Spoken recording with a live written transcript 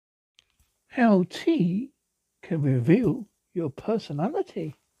How tea can reveal your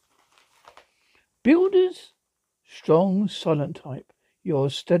personality. Builders, strong, silent type. You're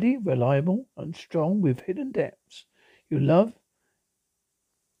steady, reliable, and strong with hidden depths. You love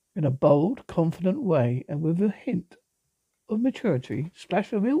in a bold, confident way and with a hint of maturity.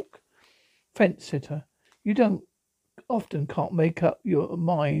 Splash of milk, fence sitter. You don't often can't make up your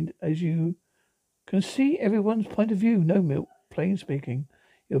mind as you can see everyone's point of view. No milk, plain speaking.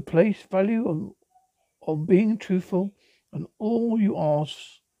 You place value on being truthful, and all you ask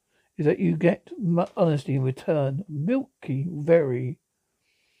is that you get honesty in return. Milky, very.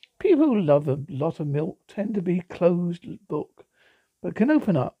 People who love a lot of milk tend to be closed book, but can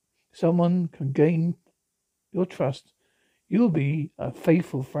open up. Someone can gain your trust. You'll be a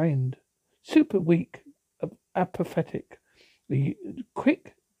faithful friend. Super weak, apathetic. The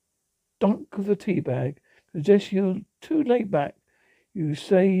quick dunk of the tea bag suggests you're too laid back. You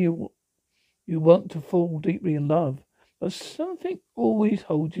say you want to fall deeply in love, but something always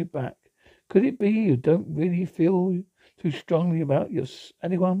holds you back. Could it be you don't really feel too strongly about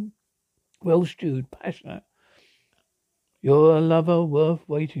anyone? Well stewed, passionate. You're a lover worth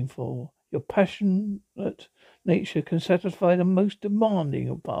waiting for. Your passionate nature can satisfy the most demanding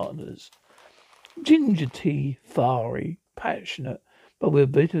of partners. Ginger tea, fiery, passionate, but with a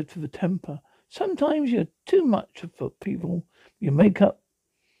bit of the temper. Sometimes you're too much for people. You make up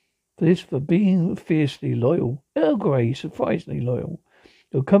for this for being fiercely loyal. Earl Grey, surprisingly loyal.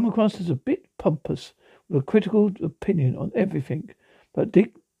 You'll come across as a bit pompous, with a critical opinion on everything. But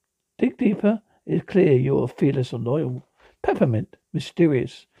dig deeper, it's clear you're fearless and loyal. Peppermint,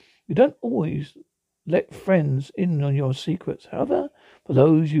 mysterious. You don't always let friends in on your secrets. However, for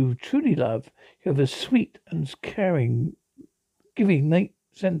those you truly love, you have a sweet and caring, giving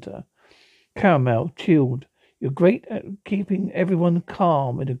center. Caramel, chilled. You're great at keeping everyone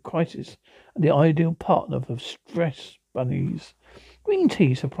calm in a crisis and the ideal partner for stress bunnies. Green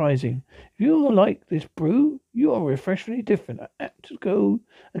tea, surprising. If you like this brew, you are refreshingly different, apt to go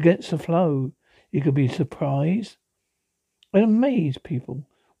against the flow. You could be surprised and amaze people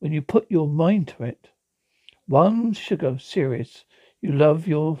when you put your mind to it. One sugar, serious. You love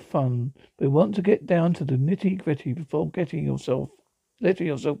your fun, but want to get down to the nitty gritty before letting yourself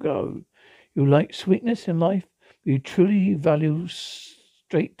go. You like sweetness in life, but you truly value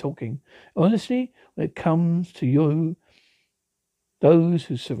straight talking. Honestly, when it comes to you, those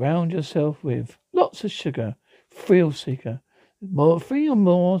who surround yourself with lots of sugar, thrill seeker, three or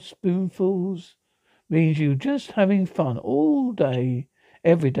more spoonfuls means you just having fun all day,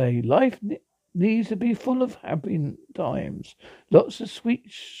 every day. Life needs to be full of happy times. Lots of sweet,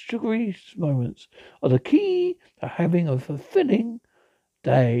 sugary moments are the key to having a fulfilling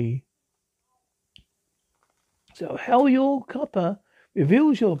day. So how your cuppa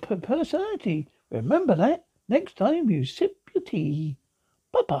reveals your personality. Remember that next time you sip your tea.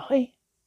 Bye-bye.